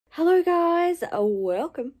Hello guys,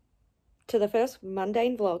 welcome to the first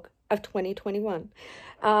mundane vlog of 2021.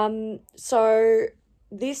 So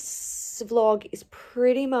this vlog is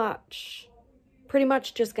pretty much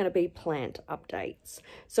just going to be plant updates.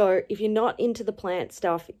 So if you're not into the plant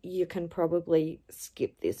stuff, you can probably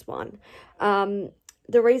skip this one.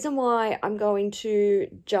 The reason why I'm going to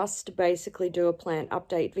just basically do a plant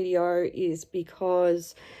update video is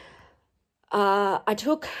because I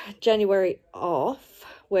took January off,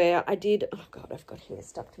 where I did, oh God, I've got hair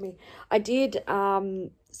stuck to me. I did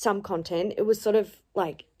some content. It was sort of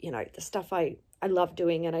like, you know, the stuff I love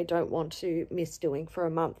doing and I don't want to miss doing for a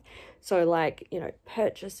month. So like, you know,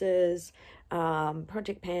 purchases,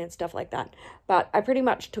 project pants, stuff like that. But I pretty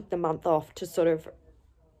much took the month off to sort of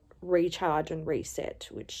recharge and reset,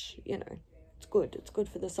 which, you know, it's good. It's good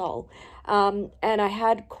for the soul. And I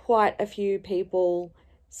had quite a few people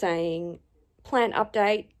saying, plant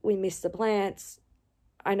update, we missed the plants.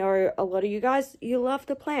 I know a lot of you guys, you love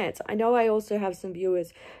the plants. I know I also have some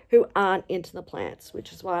viewers who aren't into the plants,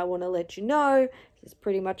 which is why I want to let you know this is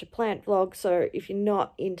pretty much a plant vlog. So if you're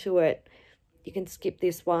not into it, you can skip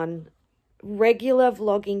this one. Regular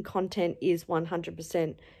vlogging content is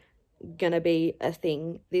 100% going to be a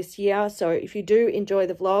thing this year. So if you do enjoy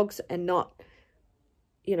the vlogs and not,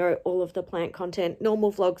 you know, all of the plant content,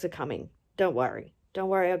 normal vlogs are coming. Don't worry. Don't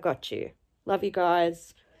worry, I got you. Love you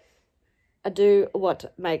guys. I do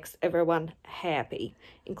what makes everyone happy,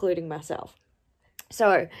 including myself.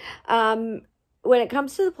 So, when it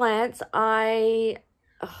comes to the plants, oh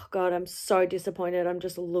God, I'm so disappointed. I'm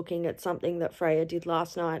just looking at something that Freya did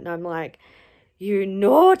last night and I'm like, you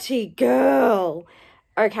naughty girl.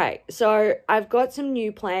 Okay, so I've got some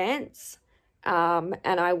new plants, and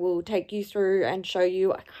I will take you through and show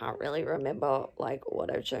you. I can't really remember like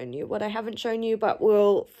what I've shown you, what I haven't shown you, but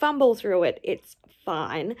we'll fumble through it. It's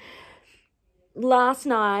fine. Last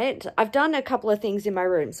night, I've done a couple of things in my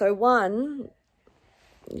room. So one,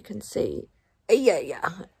 you can see,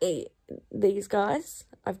 these guys,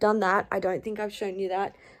 I've done that. I don't think I've shown you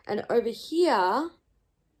that. And over here,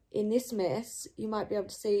 in this mess, you might be able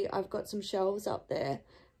to see I've got some shelves up there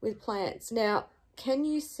with plants. Now, can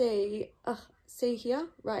you see, see here,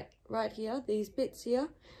 right here, these bits here?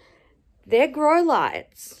 They're grow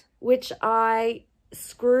lights, which I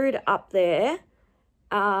screwed up there.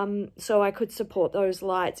 So I could support those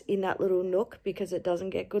lights in that little nook because it doesn't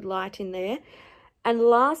get good light in there. And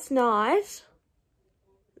last night,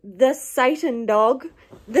 the Satan dog,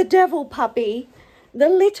 the devil puppy, the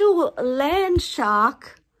little land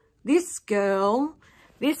shark, this girl,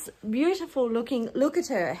 this beautiful looking, look at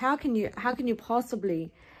her. How could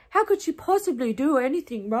she possibly do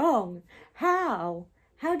anything wrong? How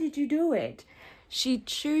did you do it? She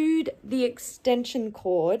chewed the extension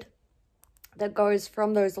cord that goes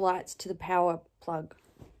from those lights to the power plug.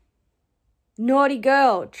 Naughty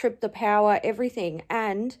girl, tripped the power, everything.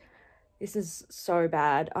 And this is so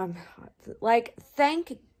bad. I'm like,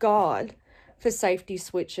 thank God for safety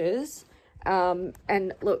switches.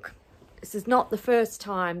 And look, this is not the first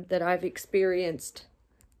time that I've experienced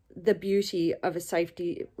the beauty of a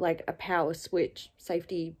safety, like a power switch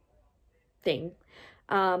safety thing.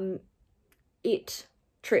 It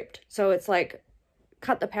tripped. So it's like,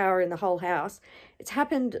 cut the power in the whole house. It's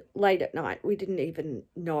happened late at night. We didn't even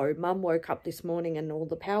know. Mum woke up this morning and all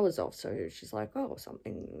the power's off. So she's like, oh,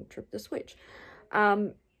 something tripped the switch.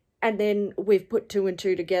 And then we've put two and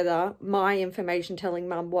two together. My information telling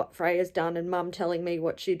Mum what Freya's done and Mum telling me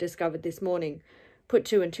what she discovered this morning. Put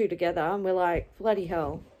two and two together and we're like, bloody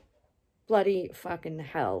hell. Bloody fucking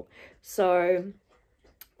hell. So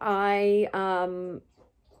I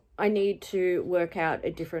need to work out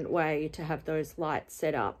a different way to have those lights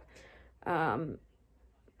set up.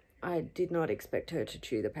 I did not expect her to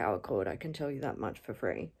chew the power cord. I can tell you that much for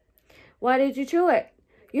free. Why did you chew it?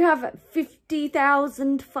 You have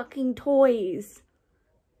 50,000 fucking toys.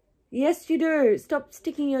 Yes, you do. Stop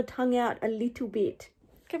sticking your tongue out a little bit.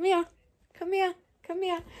 Come here. Come here. Come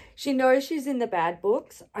here. She knows she's in the bad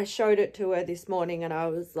books. I showed it to her this morning and I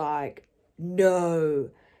was like,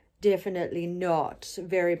 no. Definitely not.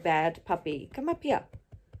 Very bad puppy. Come up here.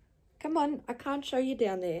 Come on. I can't show you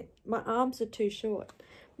down there. My arms are too short.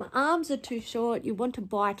 My arms are too short. You want to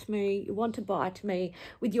bite me. You want to bite me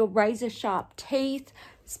with your razor sharp teeth.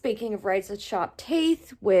 Speaking of razor sharp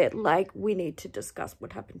teeth, we need to discuss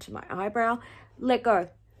what happened to my eyebrow. Let go.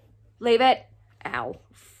 Leave it. Ow.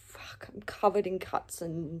 Fuck. I'm covered in cuts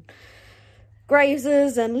and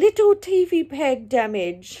grazes and little TV peg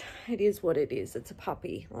damage. It is what it is. It's a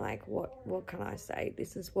puppy. Like, what can I say?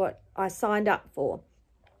 This is what I signed up for.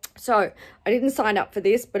 So I didn't sign up for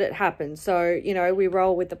this, but it happened. So, you know, we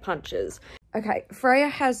roll with the punches. Okay, Freya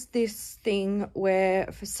has this thing where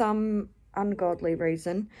for some ungodly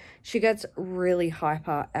reason, she gets really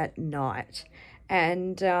hyper at night.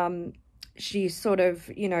 And she sort of,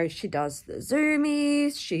 you know, she does the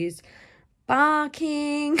zoomies, she's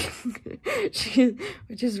barking,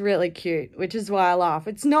 which is really cute, which is why I laugh.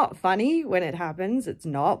 It's not funny when it happens. It's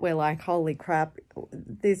not. We're like, holy crap,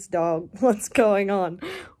 this dog, what's going on?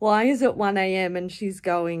 Why is it 1 a.m. and she's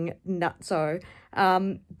going nutso?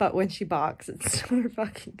 But when she barks, it's so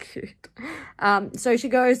fucking cute. So she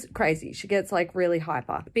goes crazy. She gets like really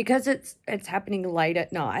hyper because it's happening late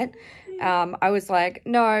at night. I was like,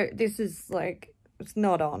 no, this is like, it's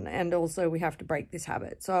not on, and also we have to break this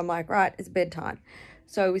habit. So I'm like, right, it's bedtime.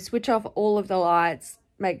 So we switch off all of the lights,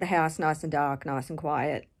 make the house nice and dark, nice and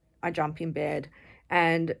quiet. I jump in bed,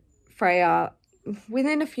 and Freya,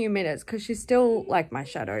 within a few minutes, because she's still like my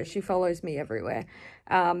shadow, she follows me everywhere,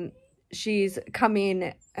 she's come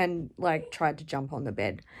in and like tried to jump on the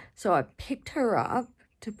bed. So I picked her up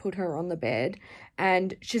to put her on the bed,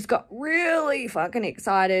 and she's got really fucking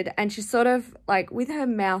excited, and she's sort of like with her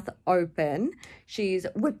mouth open, she's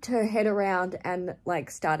whipped her head around and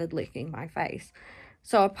like started licking my face.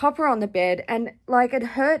 So I pop her on the bed, and like it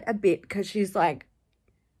hurt a bit because she's like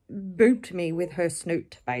booped me with her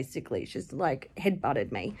snoot, basically. She's like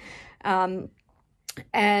headbutted me,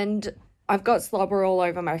 and I've got slobber all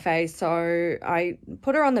over my face. So I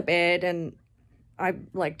put her on the bed and I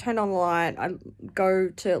like turn on the light, I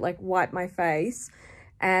go to like wipe my face,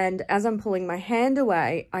 and as I'm pulling my hand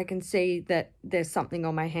away, I can see that there's something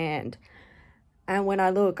on my hand. And when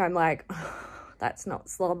I look, I'm like, oh, that's not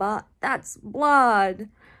slobber, that's blood.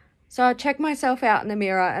 So I check myself out in the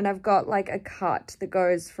mirror, and I've got like a cut that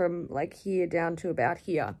goes from like here down to about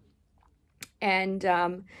here. And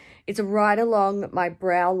it's right along my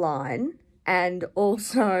brow line, and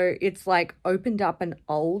also it's like opened up an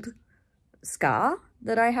old scar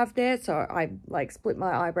that I have there. So I like split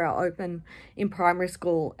my eyebrow open in primary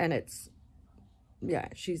school, and it's, yeah,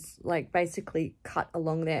 she's like basically cut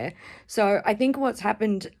along there. So I think what's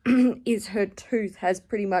happened is her tooth has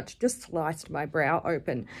pretty much just sliced my brow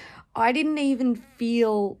open. I didn't even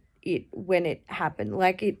feel it when it happened.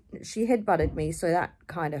 Like she headbutted me, so that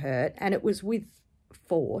kind of hurt, and it was with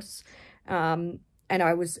force, and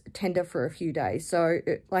I was tender for a few days. So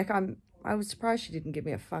I was surprised she didn't give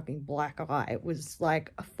me a fucking black eye. It was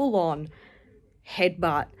like a full-on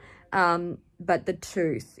headbutt. But the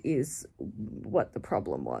tooth is what the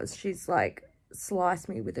problem was. She's like sliced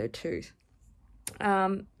me with her tooth.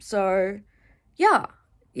 So yeah.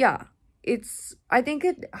 I'm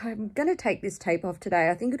going to take this tape off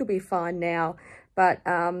today. I think it'll be fine now. But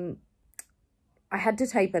I had to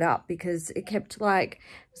tape it up because it kept like,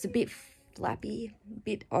 it was a bit flappy, a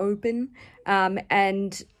bit open.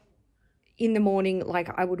 And in the morning, like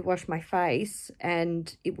I would wash my face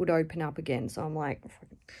and it would open up again. So I'm like,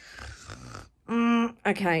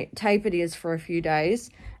 okay, tape it is for a few days.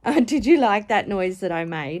 Did you like that noise that I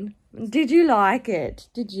made? Did you like it?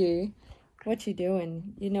 Did you? What you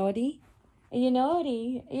doing? You naughty? Are you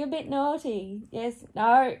naughty? Are you a bit naughty? Yes.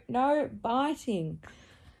 No biting.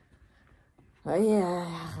 Oh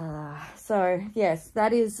yeah. So yes,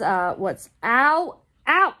 that is what's, ow,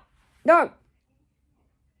 no.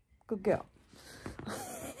 Good girl.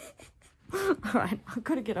 All right, I've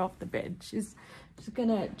got to get off the bed. She's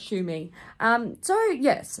gonna chew me. So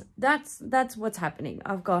yes, that's what's happening.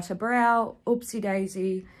 I've got a brow, oopsie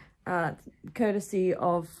daisy, courtesy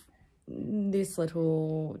of this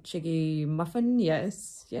little chiggy muffin.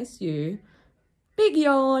 Yes, you. Big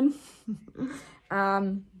yawn.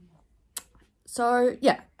 So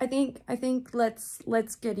yeah, I think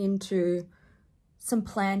let's get into some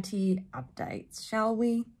planty updates, shall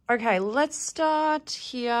we? Okay, let's start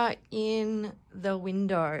here in the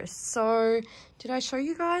window. So did I show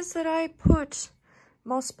you guys that I put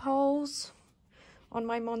moss poles on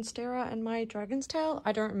my Monstera and my Dragon's Tail?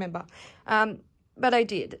 I don't remember, but I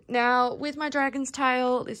did. Now with my Dragon's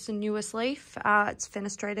Tail, this is the newest leaf. It's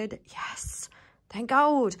fenestrated. Yes, thank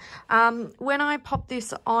God. When I popped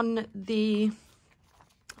this on the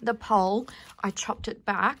pole, I chopped it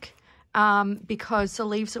back because the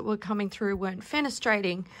leaves that were coming through weren't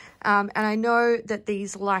fenestrating. And I know that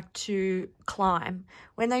these like to climb.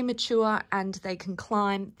 When they mature and they can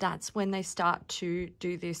climb, that's when they start to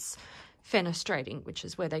do this fenestrating, which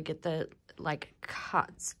is where they get the like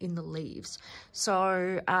cuts in the leaves.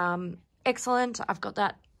 So excellent. I've got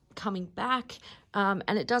that coming back, and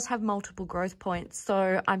it does have multiple growth points.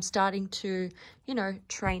 So I'm starting to, you know,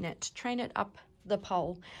 train it up the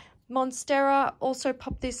pole. Monstera, also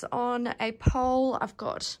pop this on a pole. I've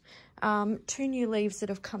got Two new leaves that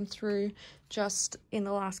have come through just in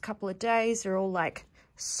the last couple of days. They're all like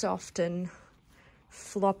soft and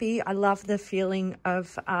floppy. I love the feeling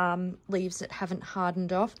of leaves that haven't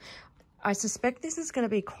hardened off. I suspect this is going to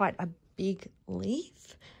be quite a big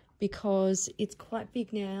leaf because it's quite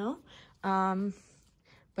big now,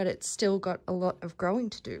 but it's still got a lot of growing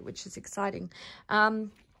to do, which is exciting.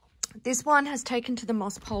 This one has taken to the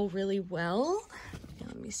moss pole really well.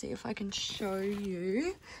 Let me see if I can show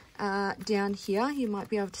you. Down here, you might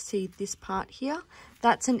be able to see this part here.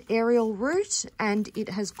 That's an aerial root and it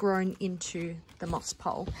has grown into the moss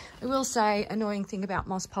pole. I will say, annoying thing about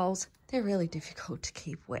moss poles, they're really difficult to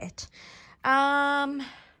keep wet.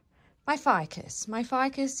 My ficus. My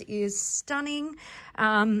ficus is stunning.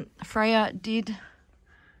 Freya did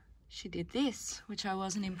this, which I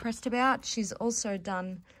wasn't impressed about. She's also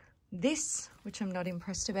done this, which I'm not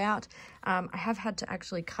impressed about. I have had to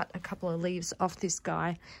actually cut a couple of leaves off this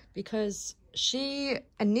guy because she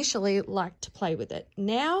initially liked to play with it.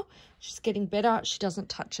 Now she's getting better. She doesn't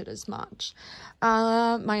touch it as much.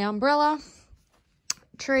 My umbrella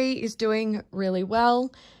tree is doing really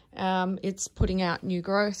well. It's putting out new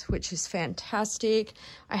growth, which is fantastic.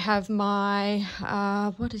 I have my,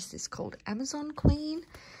 what is this called? Amazon Queen?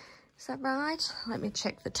 Is that right? Let me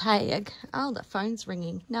check the tag. Oh, the phone's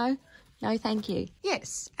ringing. No, thank you.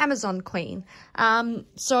 Yes, Amazon Queen.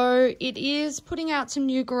 So it is putting out some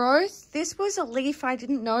new growth. This was a leaf I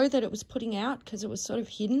didn't know that it was putting out because it was sort of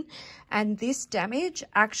hidden. And this damage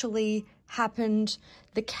actually happened.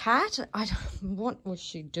 The cat, what was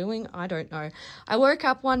she doing? I don't know. I woke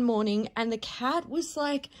up one morning and the cat was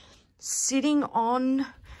like sitting on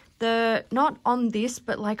not on this,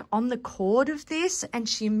 but like on the cord of this, and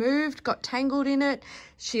she moved, got tangled in it.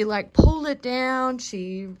 She like pulled it down.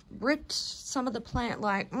 She ripped some of the plant,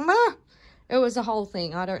 like, it was a whole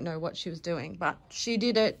thing. I don't know what she was doing, but she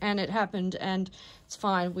did it and it happened and it's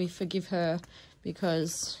fine. We forgive her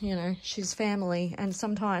because, you know, she's family and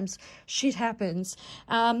sometimes shit happens.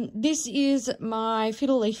 This is my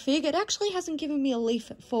fiddle leaf fig. It actually hasn't given me a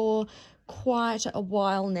leaf for quite a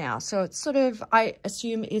while now, so it's sort of, I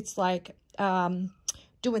assume it's like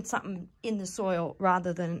doing something in the soil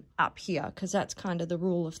rather than up here, because that's kind of the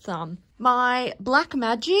rule of thumb. My black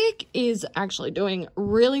magic is actually doing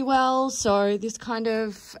really well. So this kind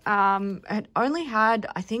of had only had,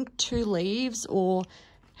 I think, 2 leaves, or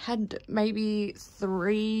had maybe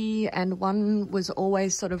 3, and one was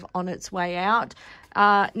always sort of on its way out.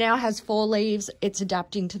 Now has 4 leaves. It's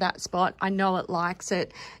adapting to that spot. I know it likes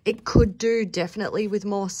it. It could do definitely with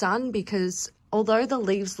more sun, because although the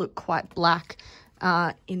leaves look quite black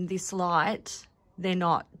in this light, they're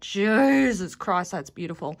not. Jesus Christ, that's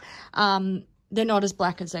beautiful. They're not as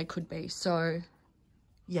black as they could be. So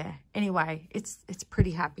yeah, anyway, it's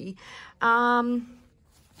pretty happy.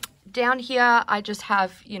 Down here, I just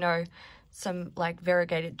have, you know, some like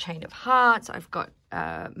variegated chain of hearts. I've got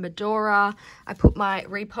Medora. I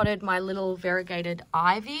repotted my little variegated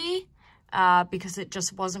ivy because it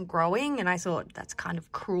just wasn't growing, and I thought that's kind of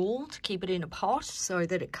cruel to keep it in a pot so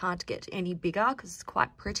that it can't get any bigger, because it's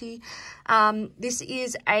quite pretty. This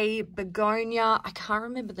is a begonia. I can't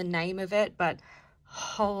remember the name of it, but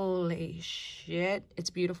holy shit,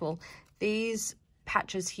 it's beautiful. These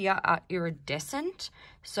patches here are iridescent,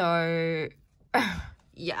 so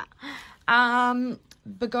yeah.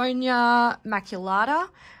 Begonia maculata.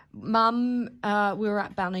 Mum, we were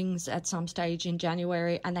at Bunnings at some stage in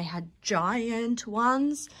January and they had giant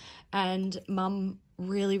ones, and Mum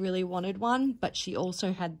really wanted one, but she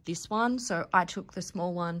also had this one, so I took the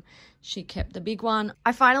small one. She kept the big one.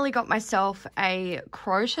 I finally got myself a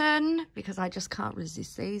croton because I just can't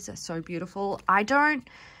resist these. They're so beautiful. I don't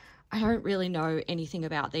really know anything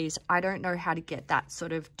about these. I don't know how to get that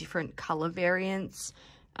sort of different color variants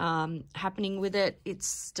happening with it. It's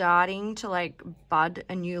starting to like bud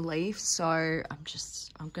a new leaf, so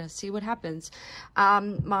I'm gonna see what happens.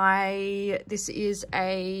 This is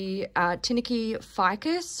a Tinicky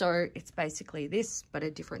ficus, so it's basically this but a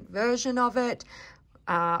different version of it.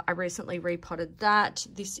 I recently repotted that.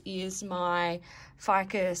 This is my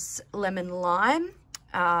ficus lemon lime,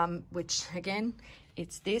 which again,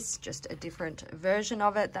 it's this, just a different version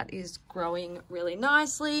of it that is growing really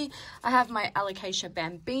nicely. I have my Alocasia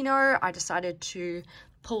bambino. I decided to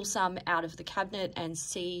pull some out of the cabinet and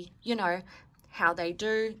see, you know, how they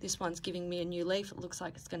do. This one's giving me a new leaf. It looks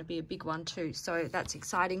like it's going to be a big one too, so that's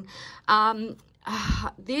exciting.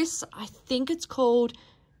 This, I think it's called,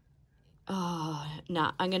 oh,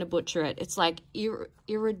 nah, I'm going to butcher it. It's like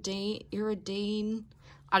iridine.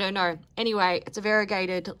 I don't know. Anyway, it's a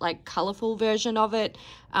variegated, like, colourful version of it,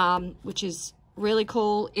 which is really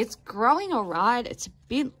cool. It's growing all right. It's a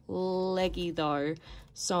bit leggy though.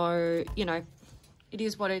 So, you know, it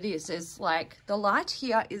is what it is. It's like the light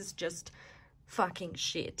here is just fucking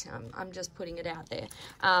shit. I'm just putting it out there.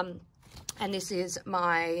 And this is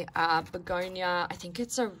my begonia. I think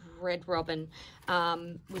it's a red robin,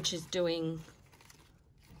 which is doing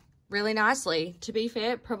really nicely. To be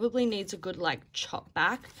fair, it probably needs a good like chop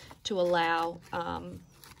back to allow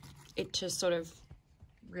it to sort of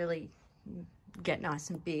really get nice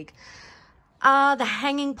and big. The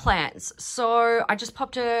hanging plants. So I just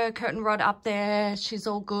popped a curtain rod up there. She's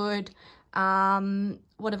all good.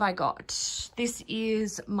 What have I got? This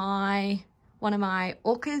is one of my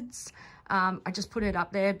orchids. I just put it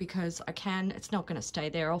up there because I can. It's not going to stay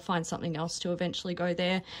there. I'll find something else to eventually go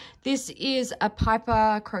there. This is a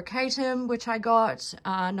Piper crocatum, which I got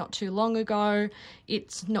not too long ago.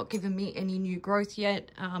 It's not given me any new growth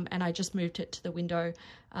yet, and I just moved it to the window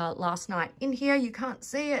last night. In here, you can't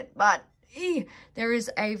see it, but there is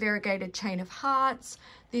a variegated chain of hearts.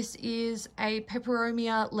 This is a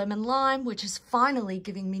peperomia lemon lime, which is finally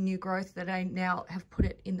giving me new growth that I now have put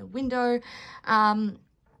it in the window.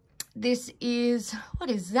 This is, what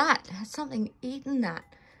is that? Has something eaten that?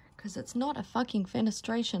 Because it's not a fucking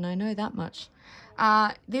fenestration, I know that much.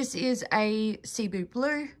 This is a Cebu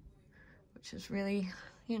blue, which is really,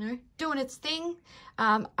 you know, doing its thing.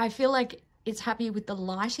 I feel like it's happy with the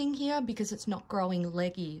lighting here because it's not growing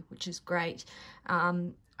leggy, which is great.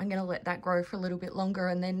 I'm going to let that grow for a little bit longer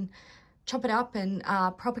and then chop it up and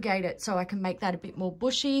propagate it so I can make that a bit more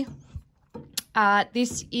bushy.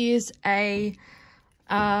 This is a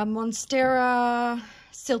Monstera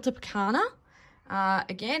siltepecana.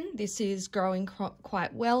 Again, this is growing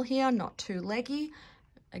quite well here, not too leggy.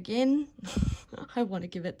 Again, I want to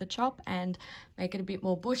give it the chop and make it a bit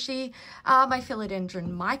more bushy. My philodendron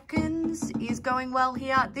micans is going well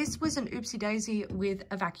here. This was an oopsie daisy with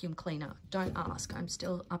a vacuum cleaner. Don't ask, I'm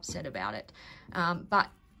still upset about it. But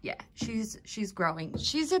yeah, she's growing.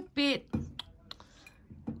 She's a bit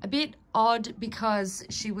odd because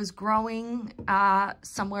she was growing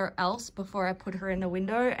somewhere else before I put her in the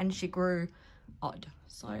window and she grew odd.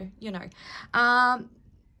 So, you know.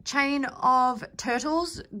 Chain of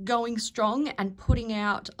turtles going strong and putting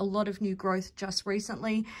out a lot of new growth just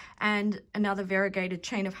recently, and another variegated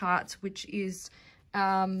chain of hearts, which is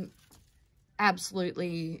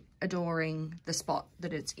absolutely adoring the spot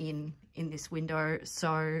that it's in this window.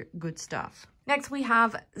 So good stuff. Next we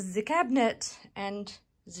have the cabinet and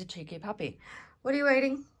the cheeky puppy. What are you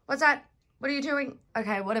eating? What's that? What are you doing?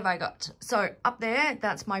 Okay, what have I got? So up there,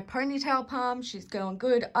 that's my ponytail palm. She's going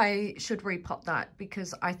good. I should repot that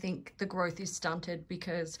because I think the growth is stunted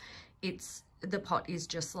because the pot is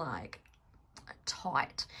just like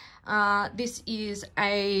tight. This is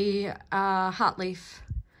a heartleaf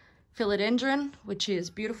philodendron, which is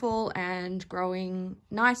beautiful and growing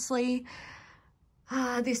nicely.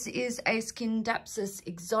 This is a Scindapsus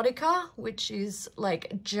exotica, which is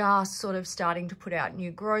like just sort of starting to put out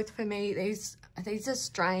new growth for me. These are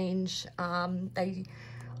strange. I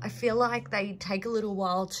feel like they take a little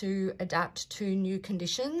while to adapt to new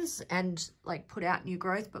conditions and like put out new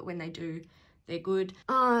growth, but when they do, they're good.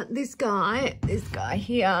 This guy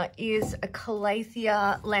here is a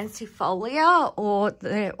Calathea lancifolia, or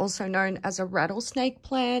they're also known as a rattlesnake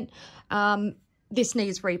plant. This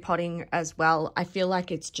needs repotting as well. I feel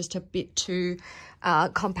like it's just a bit too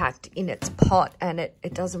compact in its pot and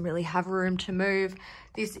it doesn't really have room to move.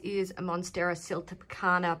 This is a Monstera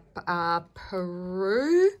siltepecana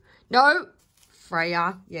Peru. No,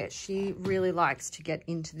 Freya. Yeah, she really likes to get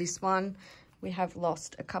into this one. We have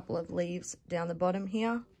lost a couple of leaves down the bottom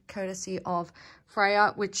here, courtesy of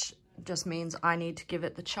Freya, which just means I need to give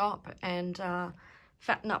it the chop and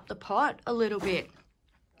fatten up the pot a little bit.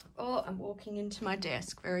 Oh, I'm walking into my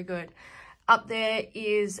desk. Very good. Up there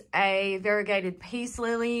is a variegated peace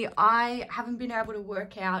lily. I haven't been able to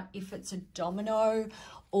work out if it's a domino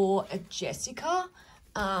or a Jessica.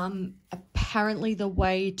 Apparently the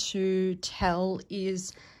way to tell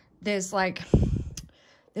is there's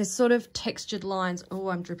sort of textured lines. Oh,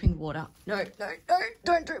 I'm dripping water. No,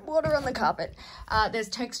 don't drip water on the carpet. There's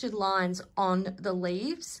textured lines on the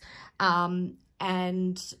leaves, and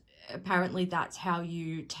apparently that's how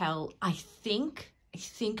you tell. I think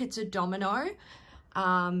it's a domino,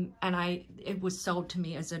 and it was sold to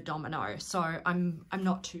me as a domino, so I'm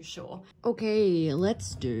not too sure. Okay,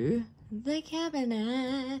 let's do the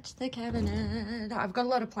cabinet. I've got a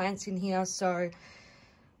lot of plants in here, so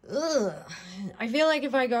I feel like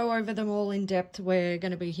if I go over them all in depth, we're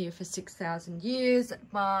going to be here for 6,000 years.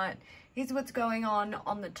 But here's what's going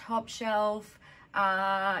on the top shelf.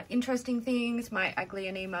 Interesting things, my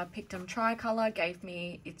Aglaonema pictum tricolor gave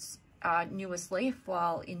me its newest leaf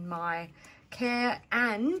while in my care,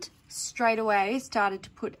 and straight away started to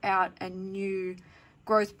put out a new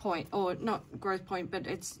growth point, or not growth point, but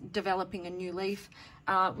it's developing a new leaf,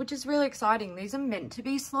 which is really exciting. These are meant to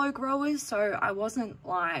be slow growers, so I wasn't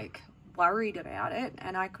like worried about it,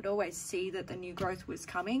 and I could always see that the new growth was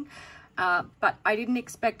coming, but I didn't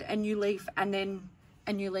expect a new leaf and then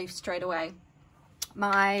a new leaf straight away.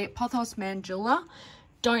 My Pothos Mandula,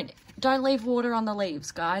 don't leave water on the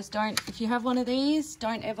leaves, guys. If you have one of these,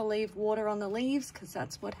 don't ever leave water on the leaves, because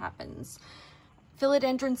that's what happens.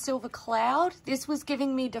 Philodendron Silver Cloud, this was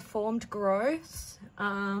giving me deformed growth,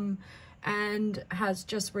 and has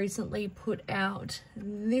just recently put out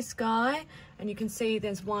this guy, and you can see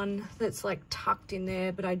there's one that's like tucked in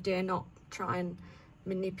there, but I dare not try and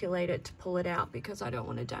manipulate it to pull it out because I don't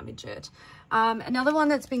want to damage it. Another one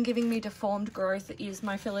that's been giving me deformed growth is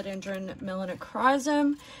my Philodendron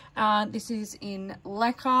Melanochrysum. This is in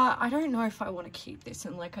Leca. I don't know if I want to keep this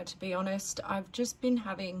in Leca, to be honest. I've just been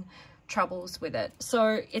having troubles with it.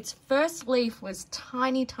 So its first leaf was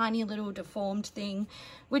tiny little deformed thing,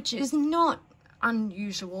 which is not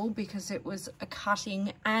unusual because it was a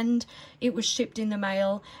cutting and it was shipped in the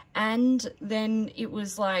mail, and then it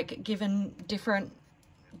was like given different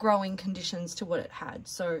growing conditions to what it had,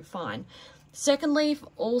 so fine. Second leaf,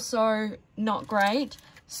 also not great.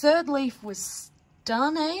 Third leaf was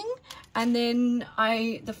stunning, and then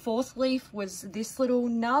the fourth leaf was this little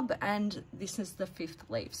nub, and this is the fifth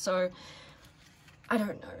leaf. So I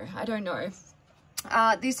don't know.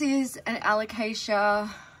 This is an Alocasia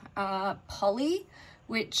poly,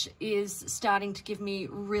 which is starting to give me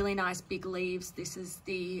really nice big leaves. This is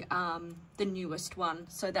the newest one,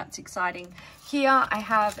 so that's exciting. Here I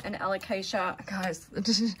have an Alocasia, guys,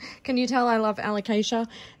 can you tell I love Alocasia?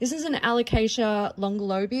 This is an Alocasia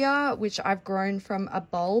longolobia, which I've grown from a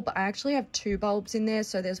bulb. I actually have two bulbs in there,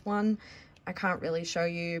 so there's one I can't really show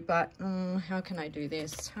you, but how can I do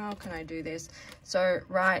this? How can I do this? So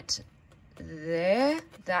right there,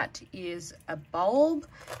 that is a bulb,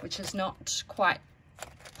 which is not quite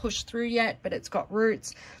pushed through yet, but it's got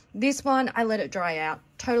roots. This one, I let it dry out.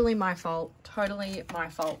 Totally my fault,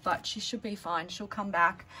 but she should be fine. She'll come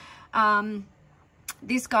back.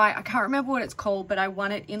 This guy, I can't remember what it's called, but I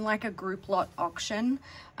won it in like a group lot auction,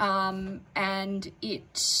 and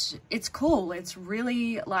it's cool. It's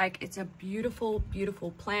really like, it's a beautiful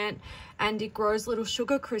plant, and it grows little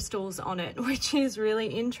sugar crystals on it, which is really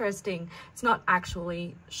interesting. It's not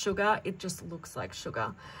actually sugar, it just looks like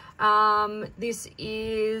sugar. This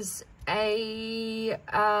is a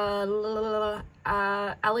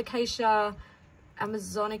Alocasia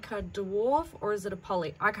Amazonica dwarf, or is it a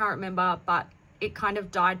poly? I can't remember, but it kind of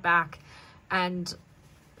died back, and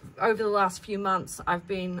over the last few months I've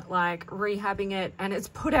been like rehabbing it, and it's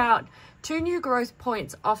put out 2 new growth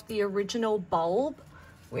points off the original bulb,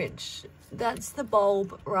 which that's the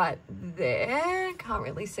bulb right there, can't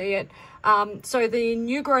really see it. So the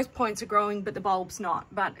new growth points are growing, but the bulb's not,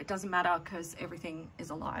 but it doesn't matter because everything is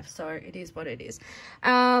alive, so it is what it is.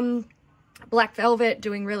 Black Velvet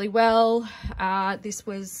doing really well. This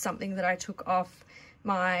was something that I took off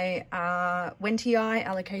my Wentii,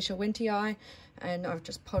 Alocasia Wentii, and I've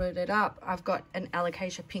just potted it up. I've got an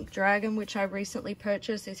Alocasia Pink Dragon, which I recently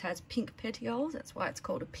purchased. It has pink petioles, that's why it's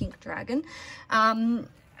called a pink dragon.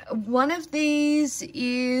 One of these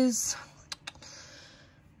is,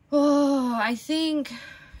 I think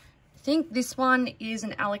this one is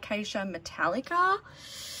an Alocasia Metallica.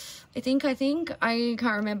 I think, I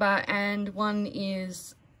can't remember, and one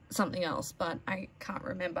is something else, but I can't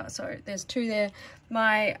remember. So there's 2 there.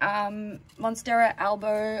 My Monstera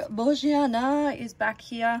albo-borgiana is back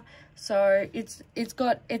here. So it's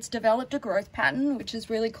developed a growth pattern, which is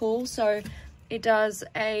really cool. So it does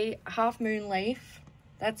a half moon leaf.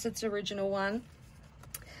 That's its original one.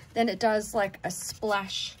 Then it does like a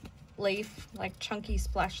splash leaf, like chunky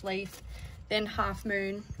splash leaf, then half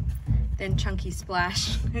moon, then chunky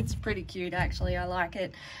splash. It's pretty cute, actually. I like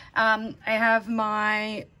it. I have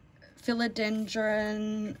my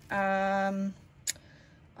Philodendron,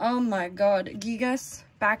 oh my god, Gigas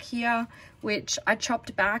back here, which I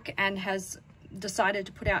chopped back and has decided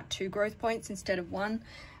to put out 2 growth points instead of 1.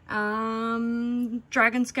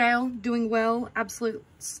 Dragon Scale doing well, absolute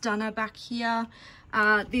stunner back here.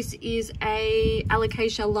 This is a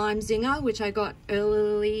Alocasia Lime Zinger, which I got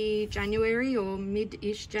early January or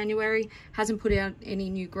mid-ish January. Hasn't put out any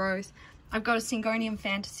new growth. I've got a Syngonium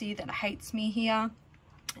Fantasy that hates me here.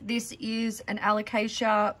 This is an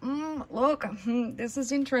alocasia. Look, this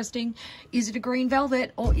is interesting. Is it a green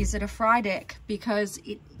velvet or is it a Frydek? Because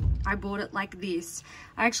I bought it like this.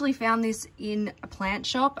 I actually found this in a plant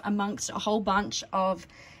shop amongst a whole bunch of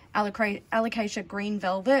alocasia green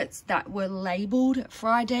velvets that were labeled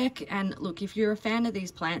Frydek. And look, if you're a fan of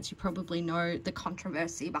these plants, you probably know the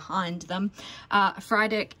controversy behind them.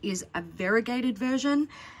 Frydek is a variegated version.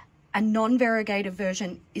 A non-variegated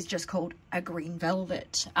version is just called a green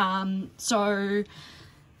velvet. So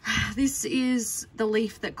this is the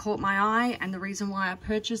leaf that caught my eye and the reason why I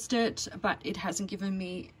purchased it, but it hasn't given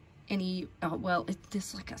me any, oh, well,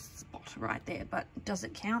 there's like a spot right there, but does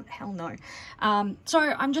it count? Hell no. So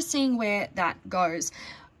I'm just seeing where that goes.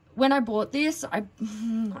 When I bought this, I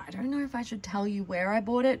don't know if I should tell you where I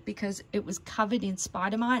bought it because it was covered in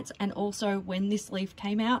spider mites, and also when this leaf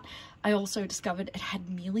came out, I also discovered it had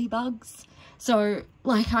mealybugs. So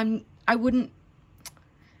like I wouldn't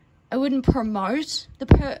promote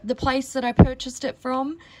the place that I purchased it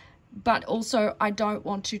from, but also I don't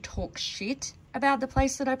want to talk shit about the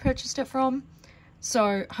place that I purchased it from.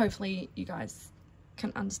 So hopefully you guys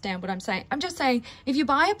can understand what I'm saying. I'm just saying, if you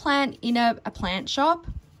buy a plant in a plant shop,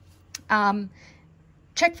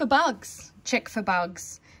 check for bugs,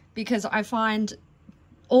 because I find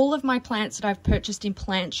all of my plants that I've purchased in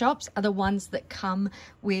plant shops are the ones that come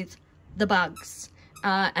with the bugs.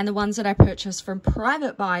 And the ones that I purchase from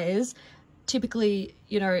private buyers, typically,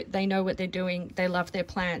 you know, they know what they're doing, they love their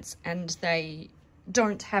plants, and they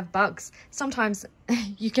don't have bugs. Sometimes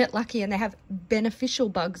you get lucky and they have beneficial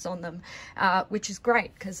bugs on them, which is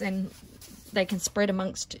great because then they can spread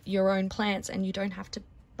amongst your own plants and you don't have to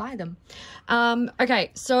buy them.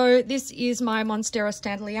 Okay, so this is my Monstera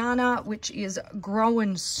Standleyana, which is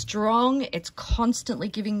growing strong. It's constantly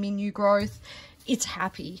giving me new growth. It's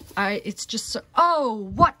happy. It's just so,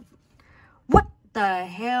 oh, what the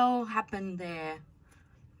hell happened there?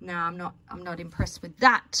 No, I'm not impressed with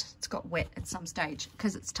that. It's got wet at some stage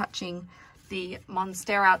because it's touching the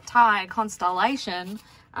Monstera Thai constellation,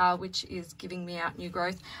 which is giving me out new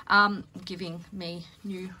growth,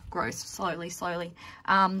 slowly.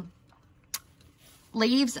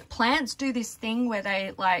 Leaves, plants do this thing where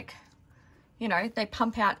they, like, you know, they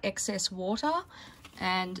pump out excess water,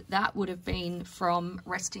 and that would have been from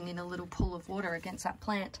resting in a little pool of water against that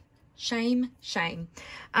plant. Shame.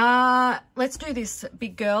 Let's do this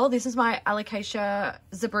big girl. This is my Alocasia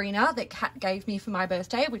zebrina that Kat gave me for my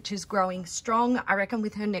birthday, which is growing strong. I reckon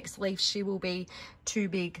with her next leaf, she will be too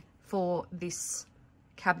big for this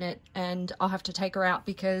cabinet, and I'll have to take her out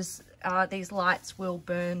because these lights will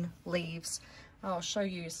burn leaves. I'll show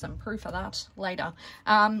you some proof of that later.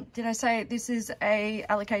 Did I say this is a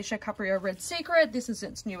Alocasia Caprio Red Secret? This is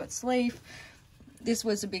its newest leaf. This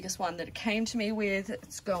was the biggest one that it came to me with.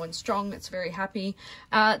 It's going strong. It's very happy.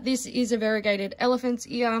 This is a variegated elephant's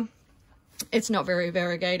ear. It's not very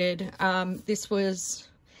variegated. This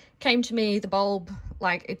came to me, the bulb,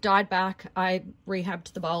 like, it died back. I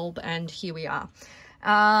rehabbed the bulb and here we are.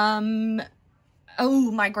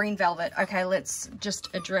 Oh, my green velvet. Okay, let's just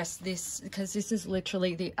address this because this is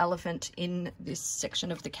literally the elephant in this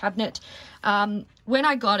section of the cabinet. When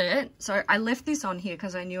I got it, so I left this on here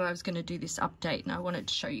because I knew I was going to do this update and I wanted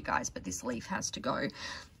to show you guys, but this leaf has to go.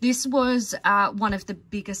 This was one of the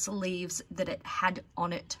biggest leaves that it had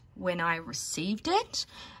on it when I received it,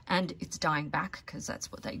 and it's dying back because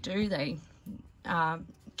that's what they do. They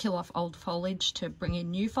kill off old foliage to bring in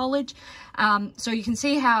new foliage. So you can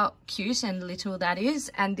see how cute and little that is,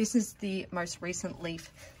 and this is the most recent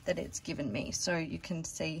leaf that it's given me. So you can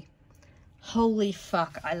see, holy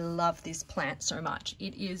fuck, I love this plant so much.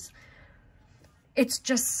 It's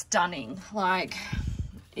just stunning. Like,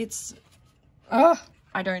 it's, oh,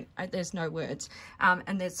 there's no words.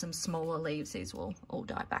 And there's some smaller leaves. These will all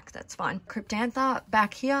die back. That's fine. Cryptantha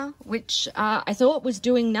back here, which I thought was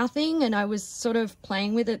doing nothing, and I was sort of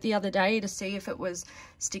playing with it the other day to see if it was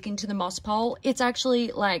sticking to the moss pole. It's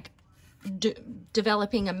actually like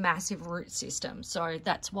developing a massive root system. So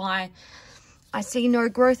that's why I see no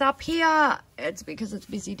growth up here. It's because it's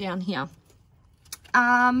busy down here.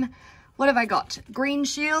 What have I got? Green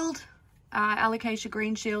Shield. Alocasia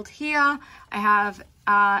Green Shield here. I have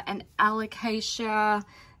an Alocasia,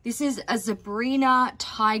 this is a Zebrina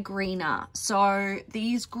tigrina. So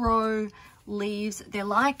these grow leaves, they're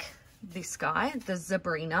like this guy, the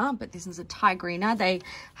Zebrina, but this is a tigrina. They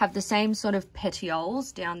have the same sort of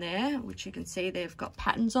petioles down there, which you can see they've got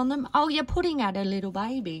patterns on them. Oh, you're putting out a little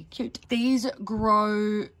baby, cute. These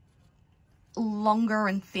grow longer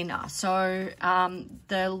and thinner, so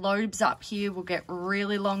the lobes up here will get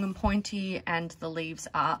really long and pointy, and the leaves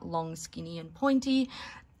are long, skinny and pointy.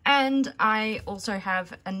 And I also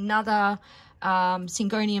have another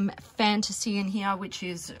Syngonium Fantasy in here, which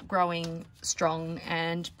is growing strong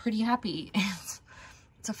and pretty happy.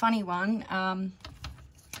 It's a funny one.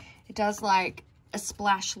 It does like a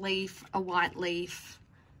splash leaf, a white leaf,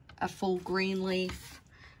 a full green leaf,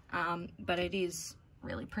 but it is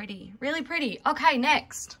really pretty, really pretty. Okay,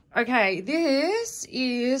 next. Okay, this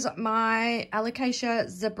is my Alocasia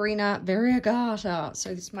zebrina variegata. So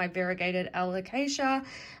this is my variegated Alocasia.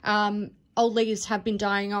 Old leaves have been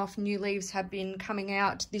dying off, new leaves have been coming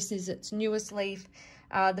out. This is its newest leaf.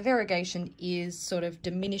 The variegation is sort of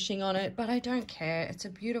diminishing on it, but I don't care. It's a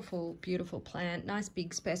beautiful, beautiful plant, nice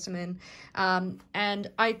big specimen. And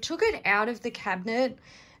I took it out of the cabinet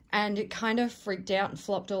and it kind of freaked out and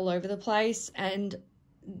flopped all over the place. And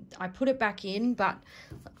I put it back in, but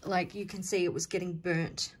like you can see, it was getting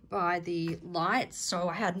burnt by the lights, so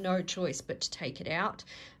I had no choice but to take it out.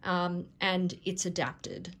 And it's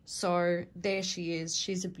adapted, so there she is.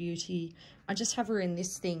 She's a beauty. I just have her in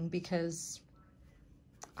this thing because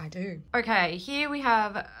I do. Okay, here we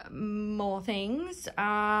have more things.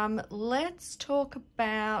 Let's talk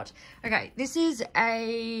about, okay, this is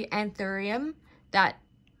a anthurium that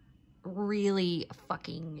really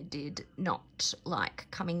fucking did not like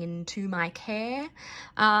coming into my care.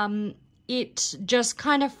 It just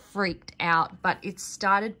kind of freaked out, but it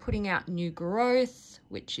started putting out new growth,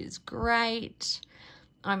 which is great.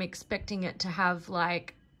 I'm expecting it to have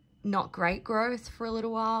like not great growth for a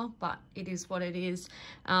little while, but it is what it is.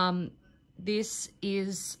 This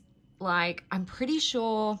is like, I'm pretty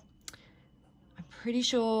sure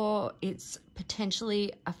it's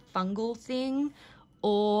potentially a fungal thing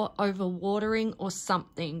or overwatering or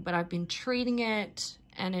something, but I've been treating it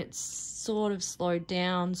and it's sort of slowed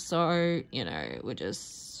down, so you know, we're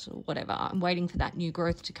just whatever. I'm waiting for that new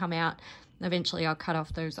growth to come out. Eventually I'll cut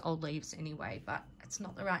off those old leaves anyway, but it's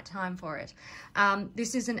not the right time for it.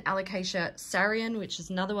 This is an Alocasia Sarian, which is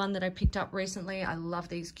another one that I picked up recently. I love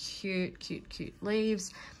these cute, cute, cute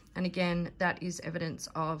leaves, and again, that is evidence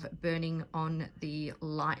of burning on the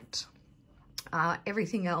light.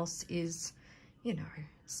 Everything else is, you know,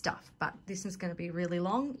 stuff, but this is going to be really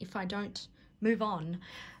long if I don't move on.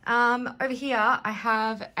 Over here I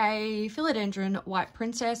have a philodendron white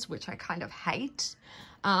princess, which I kind of hate.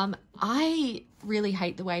 I really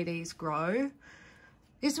hate the way these grow.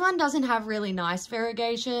 This one doesn't have really nice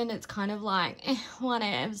variegation. It's kind of like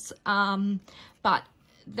whatevs, but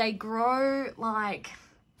they grow like,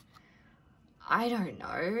 I don't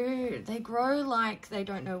know, they grow like they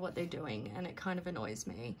don't know what they're doing, and it kind of annoys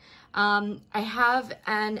me. I have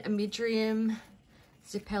an Amydrium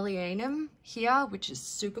zipelianum here, which is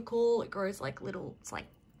super cool. It grows like little, it's like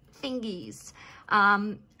fingies,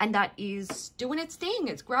 and that is doing its thing.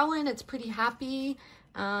 It's growing, it's pretty happy.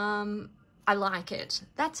 I like it.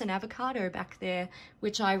 That's an avocado back there,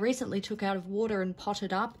 which I recently took out of water and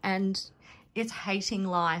potted up, and it's hating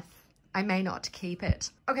life. I may not keep it.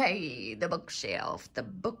 Okay, the bookshelf,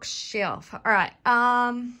 All right,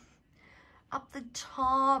 up the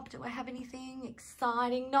top, do I have anything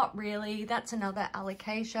exciting? Not really. That's another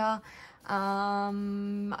Alocasia.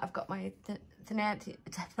 I've got my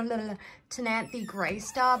Tenanthe Grey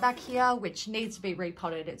Star back here, which needs to be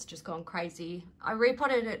repotted. It's just gone crazy. I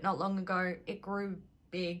repotted it not long ago. It grew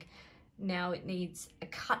big. Now it needs a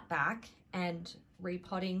cutback and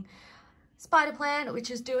repotting. Spider plant, which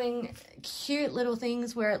is doing cute little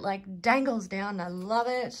things where it like dangles down. I love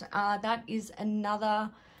it. That is another,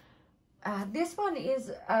 this one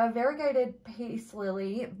is a variegated peace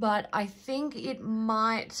lily, but I think it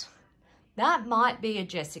might, that might be a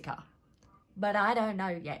Jessica, but I don't know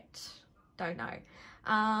yet. Don't know.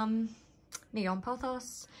 Neon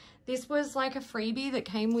Pothos. This was like a freebie that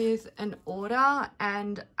came with an order,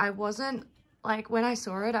 and I wasn't like, when I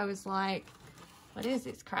saw it, I was like, what is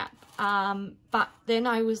this crap? But then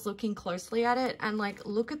I was looking closely at it, and like,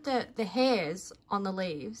 look at the hairs on the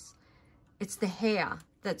leaves. It's the hair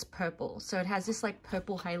that's purple. So it has this like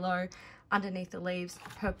purple halo underneath the leaves,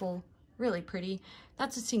 purple, really pretty.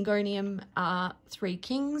 That's a Syngonium 3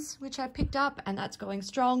 Kings, which I picked up, and that's going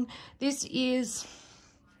strong. This is,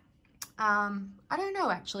 I don't know,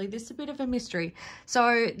 actually, this is a bit of a mystery.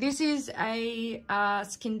 So this is a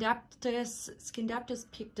Scindaptus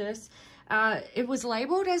pictus. It was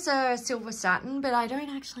labeled as a silver satin, but I don't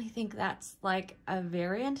actually think that's like a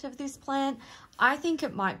variant of this plant. I think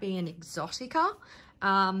it might be an exotica,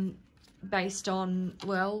 based on,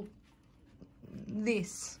 well,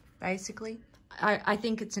 this basically. I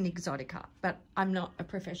think it's an exotica, but I'm not a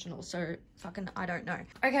professional, so fucking I don't know.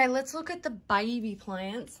 Okay, let's look at the baby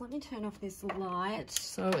plants. Let me turn off this light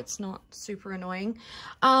so it's not super annoying.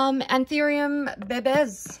 Anthurium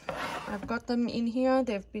bebes. I've got them in here.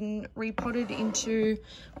 They've been repotted into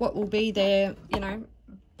what will be their, you know,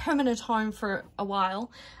 permanent home for a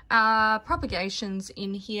while. Propagations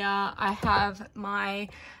in here. I have my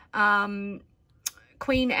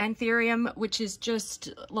Queen Anthurium, which is just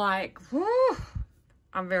like, whew,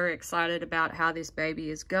 I'm very excited about how this baby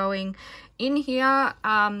is going. In here,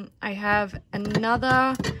 I have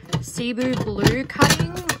another Cebu Blue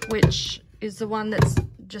cutting, which is the one that's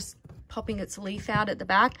just popping its leaf out at the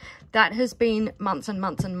back. That has been months and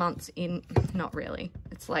months and months in, not really,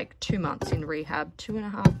 it's like 2 months in rehab,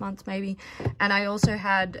 2.5 months maybe. And I also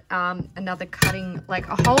had another cutting, like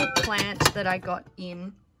a whole plant that I got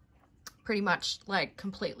in, pretty much like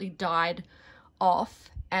completely died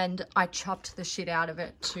off, and I chopped the shit out of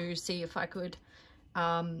it to see if I could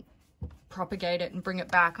propagate it and bring it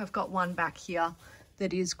back. I've got one back here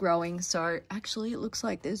that is growing, so actually it looks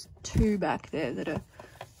like there's 2 back there that are,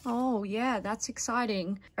 oh yeah, that's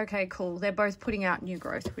exciting. Okay, cool. They're both putting out new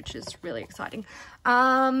growth, which is really exciting.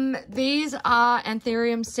 These are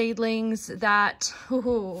Anthurium seedlings that,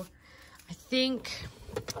 ooh, I think,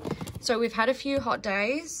 so we've had a few hot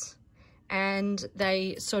days and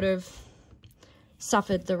they sort of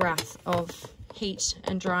suffered the wrath of heat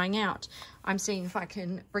and drying out. I'm seeing if I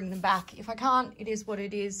can bring them back. If I can't, it is what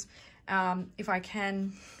it is. If I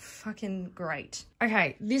can, fucking great.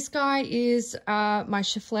 Okay, this guy is my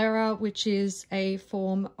Schefflera, which is a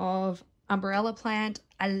form of umbrella plant.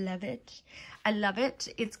 I love it. I love it.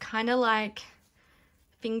 It's kind of like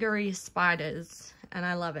fingery spiders, and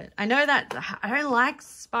I love it. I know that I don't like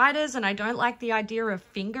spiders and I don't like the idea of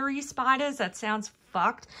fingery spiders. That sounds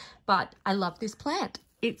fucked, but I love this plant.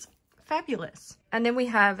 It's fabulous. And then we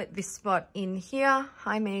have this spot in here.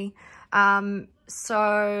 Hi, me.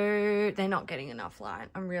 So they're not getting enough light.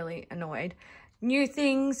 I'm really annoyed. New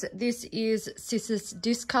things. This is Cissus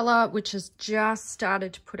Discolor, which has just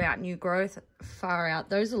started to put out new growth. Far out.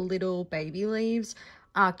 Those are little baby leaves.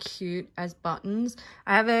 Are cute as buttons.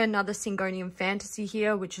 I have another Syngonium Fantasy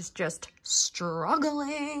here, which is just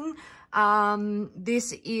struggling.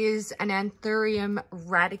 This is an Anthurium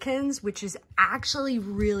Radicans, which is actually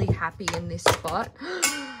really happy in this spot.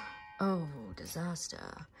 Oh,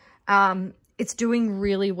 disaster. It's doing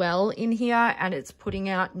really well in here, and it's putting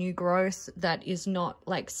out new growth that is not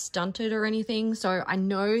like stunted or anything. So I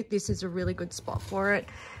know this is a really good spot for it.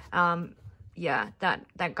 Yeah,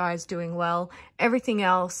 that guy's doing well. Everything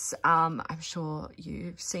else, I'm sure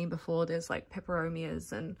you've seen before. There's like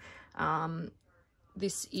peperomias, and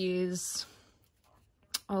this is,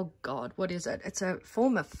 oh God, what is it? It's a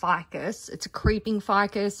form of ficus. It's a creeping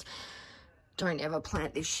ficus. Don't ever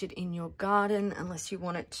plant this shit in your garden unless you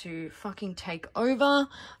want it to fucking take over.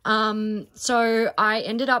 So I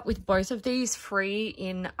ended up with both of these free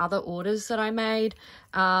in other orders that I made.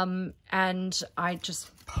 And I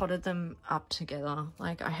just potted them up together.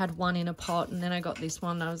 Like I had one in a pot and then I got this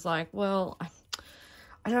one. And I was like, well,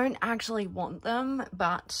 I don't actually want them,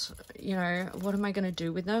 but you know, what am I going to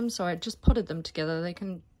do with them? So I just potted them together. They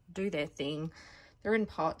can do their thing. They're in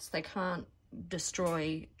pots. They can't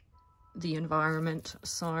destroy the environment,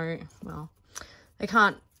 so well, they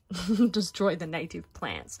can't destroy the native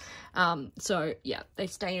plants, so yeah, they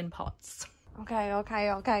stay in pots.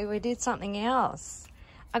 Okay, we did something else.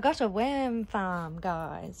 I got a worm farm,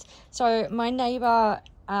 guys. So my neighbor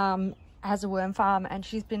has a worm farm, and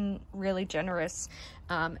she's been really generous,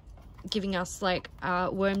 giving us like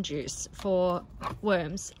worm juice for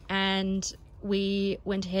worms, and we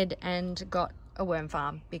went ahead and got a worm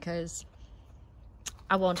farm because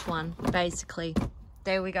I want one, basically.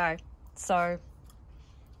 There we go. So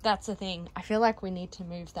that's the thing. I feel like we need to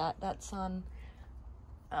move that sun.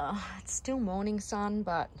 It's still morning sun,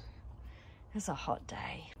 but it's a hot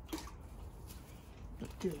day.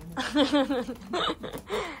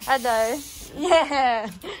 Hello. Yeah.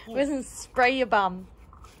 We can spray your bum.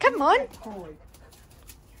 Come on.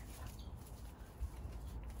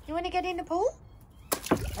 You want to get in the pool?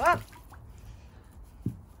 Oh.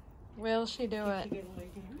 Will she do it?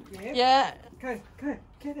 Yeah. Go,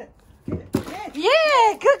 get it.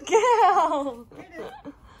 Yeah, good girl. Get it.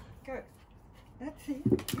 Go. That's it.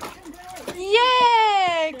 You can do it.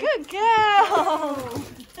 Yeah, good girl.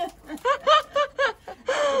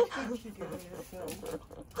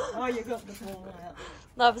 Oh, you got the ball out.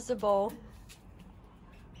 Loves the ball.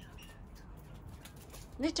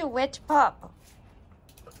 Little wet pup.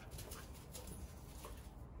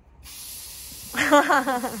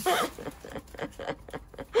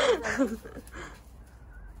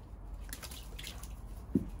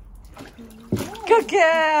 Good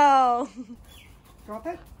girl. Drop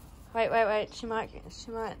it. Wait. She might.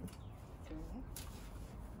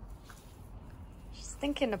 She's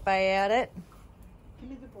thinking about it. Give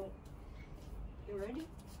me the ball. You ready?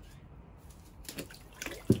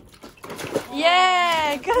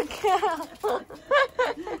 Yeah, good girl.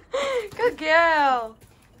 Good girl.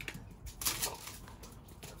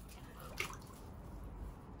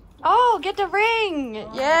 Oh, get the ring.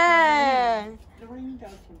 Yeah. The ring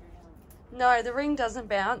doesn't bounce. No, the ring doesn't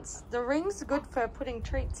bounce. The ring's good for putting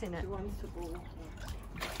treats in it. The one's the ball.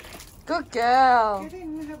 Good girl. Get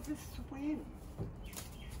in and have a swim.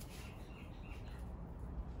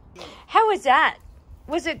 How was that?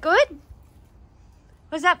 Was it good?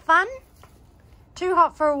 Was that fun? Too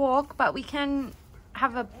hot for a walk, but we can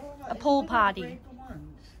have a pool party.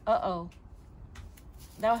 Uh-oh.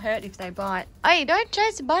 They'll hurt if they bite. Hey, don't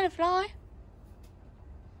chase a butterfly.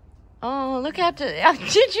 Oh, look how did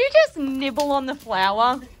you just nibble on the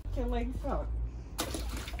flower? Your legs up.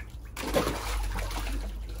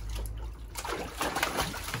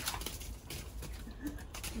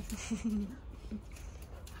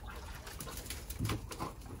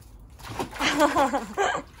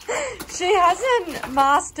 She hasn't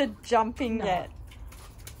mastered jumping yet.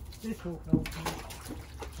 This will help me.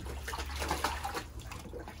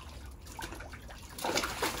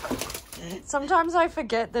 Sometimes I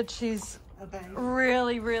forget that she's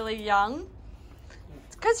really, really young.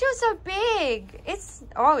 It's because you're so big.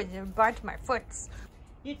 Oh, you bite my foot.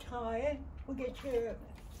 You're tired? We'll get you.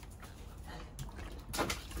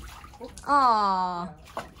 Aww.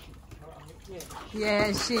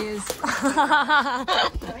 Yeah, she is.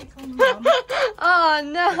 Oh,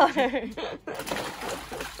 no.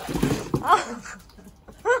 Oh.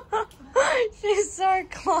 She's so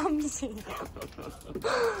clumsy.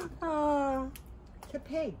 Oh. It's a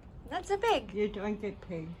pig. That's a pig. You don't get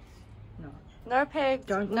pig. No. No pig,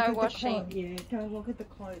 Don't look no at washing. The clothes. Yeah, don't look at the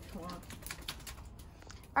clothes.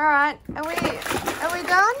 Alright, are we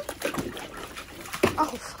done?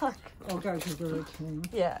 Oh, fuck. I'll go to the routine.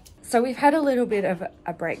 Yeah. So we've had a little bit of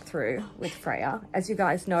a breakthrough with Freya. As you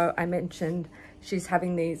guys know, I mentioned she's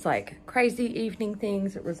having these like crazy evening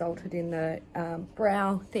things that resulted in the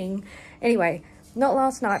brow thing. Anyway, not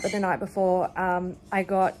last night, but the night before, I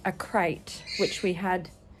got a crate, which we had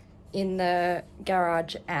in the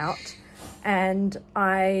garage out. And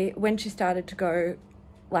when she started to go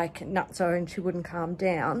like nutso and she wouldn't calm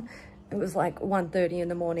down, it was like 1:30 in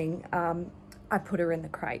the morning, I put her in the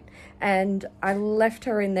crate and I left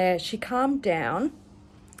her in there. She calmed down.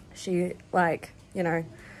 She like, you know,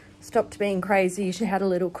 stopped being crazy. She had a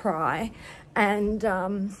little cry and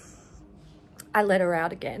I let her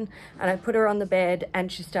out again and I put her on the bed and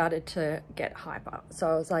she started to get hyper. So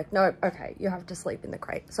I was like, no, okay, you have to sleep in the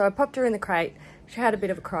crate. So I popped her in the crate. She had a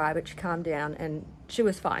bit of a cry, but she calmed down and she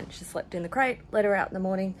was fine. She slept in the crate, let her out in the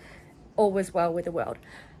morning. All was well with the world.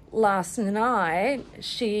 Last night,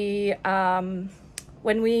 she,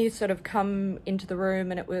 when we sort of come into the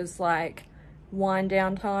room and it was like wind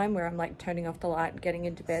down time where I'm like turning off the light and getting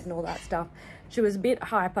into bed and all that stuff, she was a bit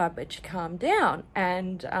hyper, but she calmed down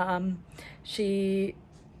and she,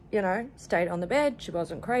 you know, stayed on the bed. She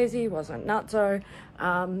wasn't crazy, wasn't nutso,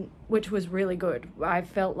 which was really good. I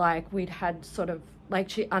felt like we'd had sort of, like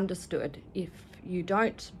she understood if you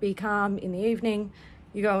don't be calm in the evening,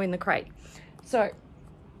 you go in the crate. So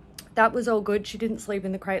that was all good. She didn't sleep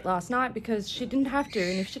in the crate last night because she didn't have to.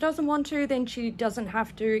 And if she doesn't want to, then she doesn't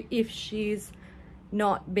have to if she's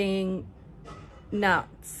not being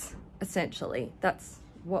nuts, essentially. That's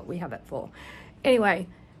what we have it for. Anyway,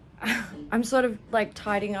 I'm sort of like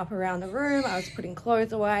tidying up around the room. I was putting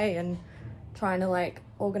clothes away and trying to like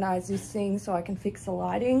organize this thing so I can fix the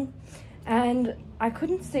lighting. And I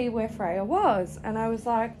couldn't see where Freya was. And I was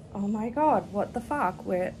like, oh my God, what the fuck?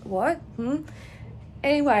 What?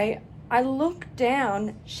 Anyway, I looked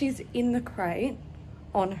down. She's in the crate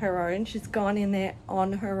on her own. She's gone in there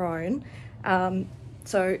on her own.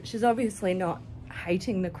 So she's obviously not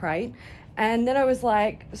hating the crate. And then I was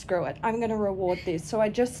like, screw it, I'm gonna reward this. So I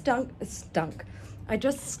just I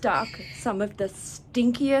just stuck some of the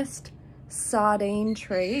stinkiest sardine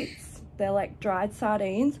treats. They're like dried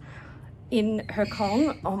sardines in her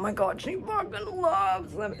Kong. Oh my God, she fucking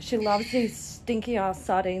loves them. She loves these stinky ass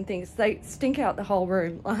sardine things. They stink out the whole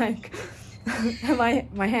room. Like,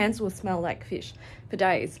 my hands will smell like fish for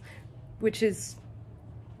days, which is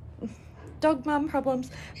dog mum problems.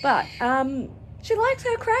 But she likes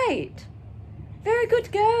her crate. Very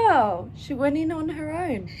good girl. She went in on her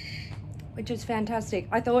own, which is fantastic.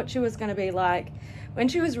 I thought she was going to be like, when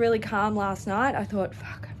she was really calm last night, I thought,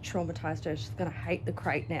 fuck, I've traumatized her. She's gonna hate the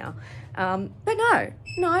crate now. But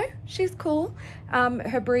no, she's cool.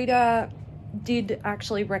 Her breeder did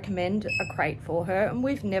actually recommend a crate for her, and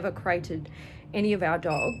we've never crated any of our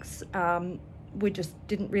dogs. We just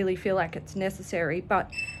didn't really feel like it's necessary. But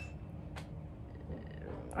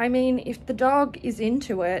I mean, if the dog is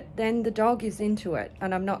into it, then the dog is into it,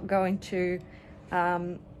 and I'm not going to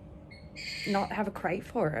not have a crate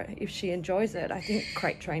for her if she enjoys it. I think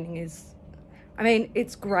crate training is, I mean,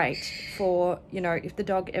 it's great for, you know, if the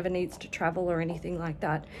dog ever needs to travel or anything like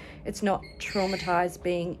that. It's not traumatized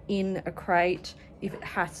being in a crate if it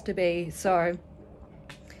has to be. So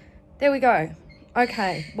there we go.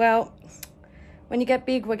 Okay, well, when you get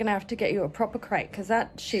big, we're gonna have to get you a proper crate, because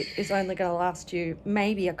that shit is only gonna last you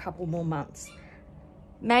maybe a couple more months.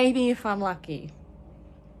 Maybe if I'm lucky.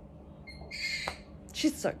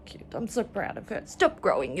 She's so cute. I'm so proud of her. Stop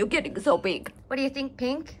growing. You're getting so big. What do you think,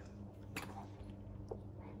 Pink?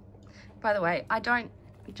 By the way, I don't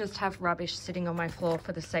just have rubbish sitting on my floor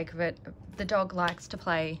for the sake of it. The dog likes to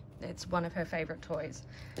play. It's one of her favorite toys.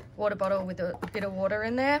 Water bottle with a bit of water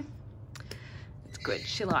in there. It's good.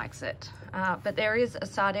 She likes it. But there is a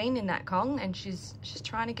sardine in that Kong, and she's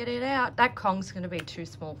trying to get it out. That Kong's going to be too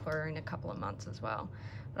small for her in a couple of months as well.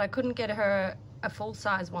 But I couldn't get her a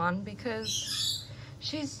full-size one because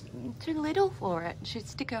she's too little for it. She'd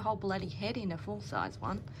stick her whole bloody head in a full-size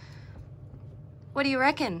one. What do you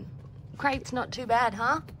reckon? Crate's not too bad,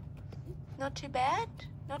 huh? Not too bad?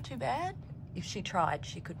 Not too bad? If she tried,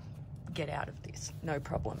 she could get out of this. No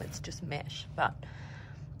problem. It's just mesh. But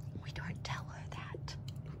we don't tell her that.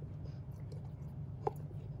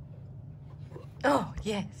 Oh,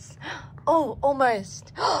 yes. Oh,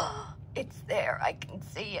 almost. It's there. I can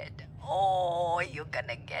see it. Oh, you're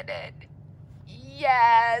gonna get it.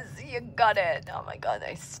 Yes, you got it. Oh my God,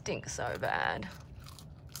 they stink so bad.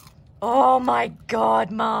 Oh my God,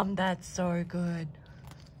 Mum, that's so good.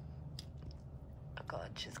 Oh God,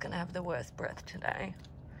 she's gonna have the worst breath today.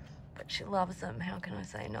 But she loves them. How can I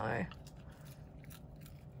say no?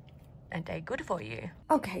 And they're good for you.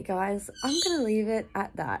 Okay, guys, I'm gonna leave it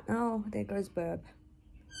at that. Oh, there goes Burb.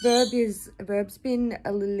 Burb's been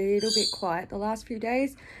a little bit quiet the last few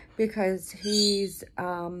days because he's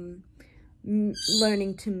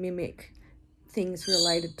learning to mimic things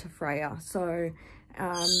related to Freya. So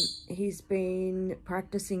he's been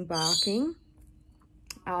practicing barking.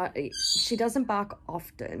 She doesn't bark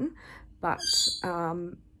often, but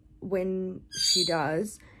when she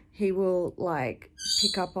does, he will like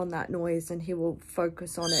pick up on that noise and he will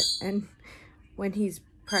focus on it. And when he's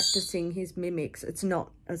practicing his mimics, it's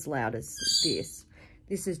not as loud as this.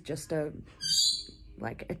 This is just a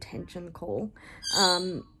like attention call.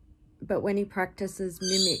 But when he practices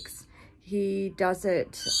mimics, he does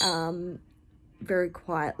it very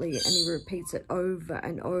quietly, and he repeats it over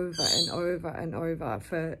and over and over and over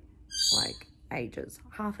for like ages,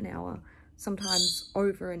 half an hour, sometimes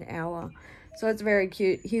over an hour. So it's very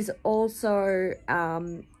cute. He's also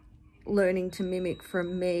learning to mimic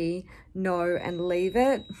from me, no and leave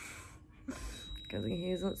it, because he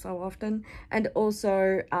hears it so often, and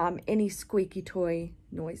also any squeaky toy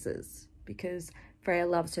noises, because Freya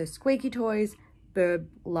loves her squeaky toys, Burb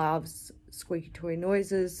loves squeaky toy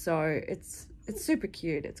noises. So it's super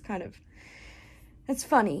cute. It's kind of, it's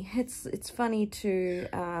funny. It's funny to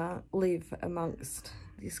live amongst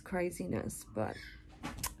this craziness, but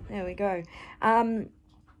there we go.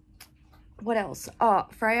 What else? Oh,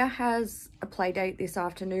 Freya has a play date this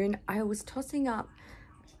afternoon. I was tossing up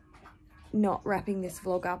not wrapping this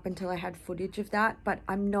vlog up until I had footage of that, but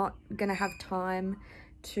I'm not gonna have time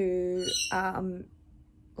to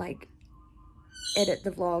like edit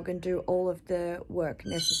the vlog and do all of the work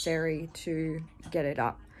necessary to get it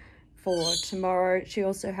up for tomorrow. She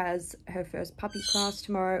also has her first puppy class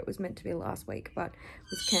tomorrow. It was meant to be last week, but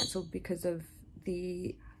was cancelled because of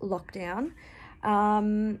the lockdown.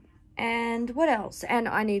 And what else? And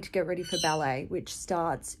I need to get ready for ballet, which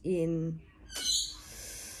starts in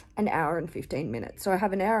an hour and 15 minutes. So I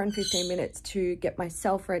have an hour and 15 minutes to get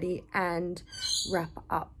myself ready and wrap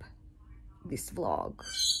up this vlog,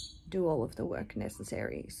 do all of the work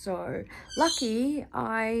necessary. So lucky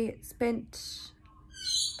I spent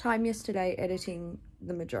time yesterday editing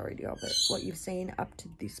the majority of it, what you've seen up to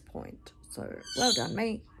this point. So well done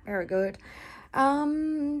me, very good.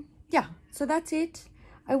 Yeah, so that's it.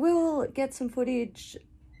 I will get some footage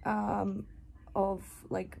of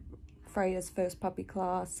like Freya's first puppy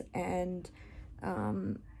class and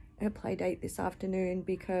her play date this afternoon,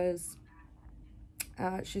 because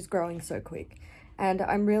she's growing so quick, and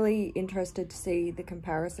I'm really interested to see the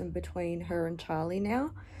comparison between her and Charlie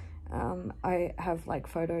now. I have like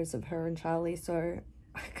photos of her and Charlie, so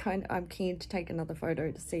I'm keen to take another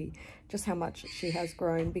photo to see just how much she has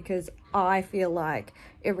grown, because I feel like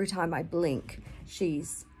every time I blink,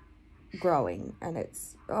 she's growing, and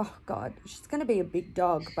it's, oh God, she's going to be a big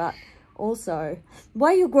dog. But also,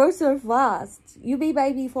 why you grow so fast? You be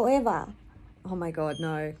baby forever. Oh my God,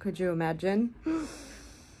 no. Could you imagine?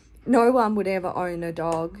 No one would ever own a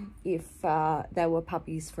dog if they were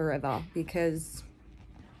puppies forever, because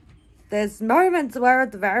there's moments where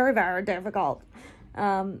it's very, very difficult.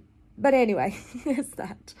 But anyway, there's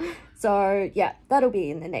that. So yeah, that'll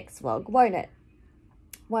be in the next vlog, won't it?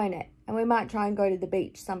 Won't it? And we might try and go to the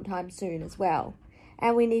beach sometime soon as well.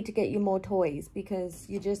 And we need to get you more toys, because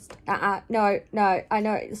you just, no, I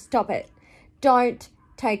know, stop it. Don't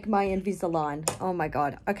take my Invisalign. Oh my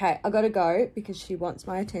God. Okay, I gotta go because she wants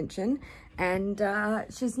my attention, and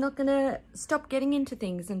she's not gonna stop getting into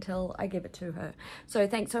things until I give it to her. So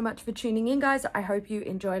thanks so much for tuning in, guys. I hope you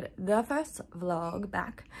enjoyed the first vlog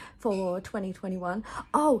back for 2021.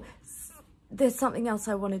 Oh, there's something else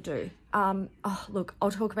I want to do. Oh, look,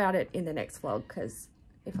 I'll talk about it in the next vlog, because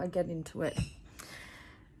if I get into it,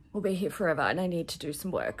 we'll be here forever and I need to do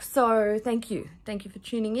some work. So thank you for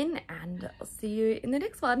tuning in, and I'll see you in the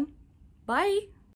next one. Bye.